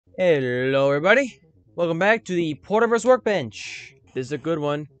Hello everybody, welcome back to the Porterverse Workbench. This is a good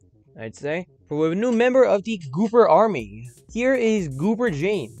one, I'd say. For we have a new member of the Goober army. Here is Goober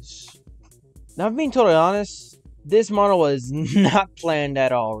James. Now if I'm being totally honest, this model was not planned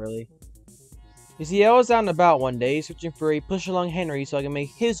at all, really. You see, I was out and about one day searching for a push-along Henry so I can make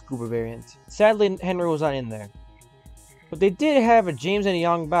his Goober variant. Sadly, Henry was not in there. But they did have a James and a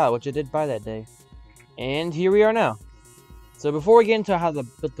Young Battle, which I did buy that day. And here we are now. So before we get into how to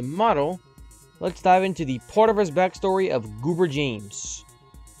build the model, let's dive into the Porterverse backstory of Goober James.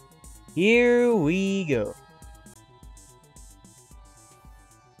 Here we go.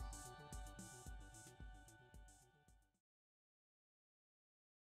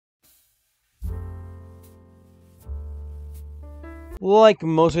 Like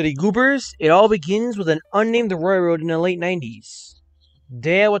most of the Goobers, it all begins with an unnamed railroad in the late 90s.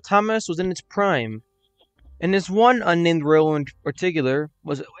 Dale Thomas was in its prime, and this one unnamed railroad in particular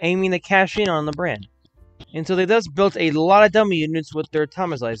was aiming to cash in on the brand. And so they thus built a lot of dummy units with their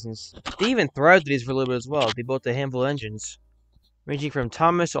Thomas license. They even thrived these for a little bit as well. They built a handful of engines, ranging from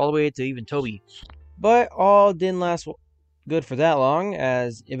Thomas all the way to even Toby. But all didn't last good for that long,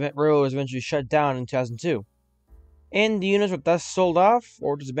 as Event Railroad was eventually shut down in 2002. And the units were thus sold off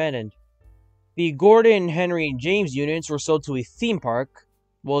or just abandoned. The Gordon, Henry, and James units were sold to a theme park,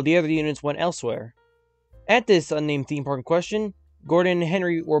 while the other units went elsewhere. At this unnamed theme park in question, Gordon and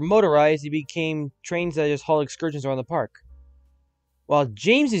Henry were motorized. They became trains that just hauled excursions around the park. While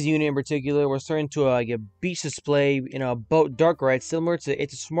James's unit in particular was turned into a beach display in a boat dark ride similar to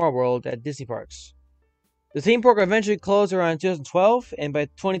It's a Small World at Disney parks. The theme park eventually closed around 2012, and by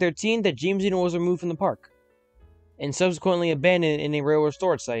 2013 the James unit was removed from the park, and subsequently abandoned in a railroad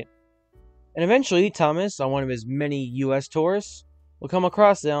storage site. And eventually Thomas, on one of his many US tours, will come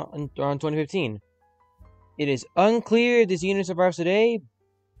across it around 2015. It is unclear if this unit survives today,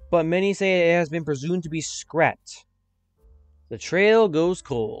 but many say it has been presumed to be scrapped. The trail goes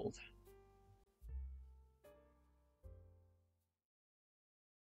cold.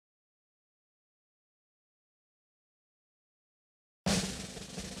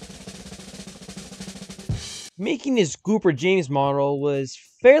 Making this Goober James model was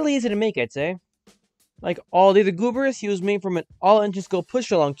fairly easy to make, I'd say. Like all the other Goobers, he was made from an all-engine scope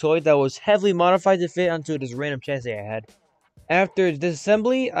push-along toy that was heavily modified to fit onto this random chassis I had. After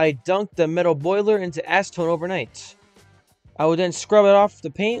disassembly, I dunked the metal boiler into acetone overnight. I would then scrub it off the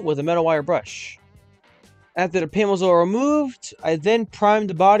paint with a metal wire brush. After the paint was all removed, I then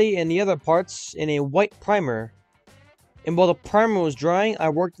primed the body and the other parts in a white primer. And while the primer was drying, I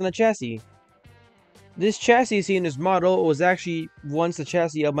worked on the chassis. This chassis you see in this model was actually once the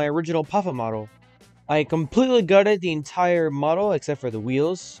chassis of my original Puffa model. I completely gutted the entire model except for the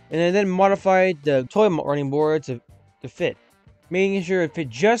wheels, and I then modified the toy running board to fit, making sure it fit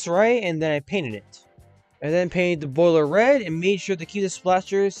just right, and then I painted it. I then painted the boiler red and made sure to keep the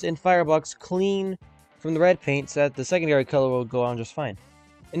splashers and firebox clean from the red paint so that the secondary color will go on just fine.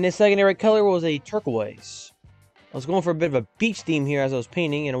 And the secondary color was a turquoise. I was going for a bit of a beach theme here as I was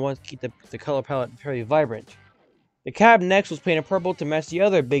painting, and I wanted to keep the color palette very vibrant. The cab next was painted purple to match the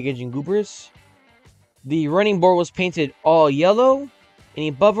other big engine Goobers. The running board was painted all yellow, and the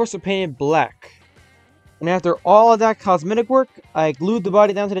buffers were painted black. And after all of that cosmetic work, I glued the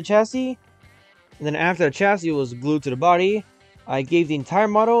body down to the chassis. And then after the chassis was glued to the body, I gave the entire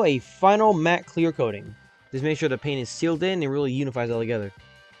model a final matte clear coating. Just make sure the paint is sealed in and really unifies all together.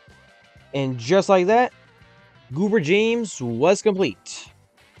 And just like that, Goober James was complete.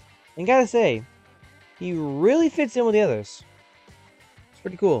 And gotta say, he really fits in with the others. It's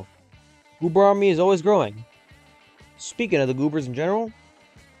pretty cool. Goober army is always growing. Speaking of the Goobers in general,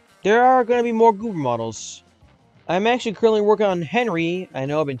 there are going to be more Goober models. I'm actually currently working on Henry. I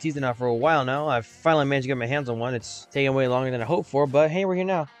know I've been teasing out for a while now. I've finally managed to get my hands on one. It's taken way longer than I hoped for, but hey, we're here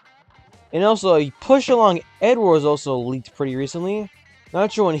now. And also, a push-along Edward was also leaked pretty recently.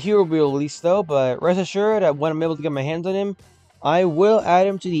 Not sure when he will be released though, but rest assured that when I'm able to get my hands on him, I will add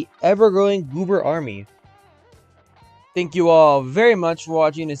him to the ever-growing Goober army. Thank you all very much for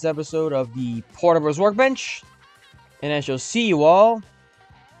watching this episode of the Porterverse Workbench, and I shall see you all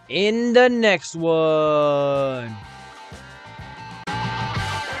in the next one.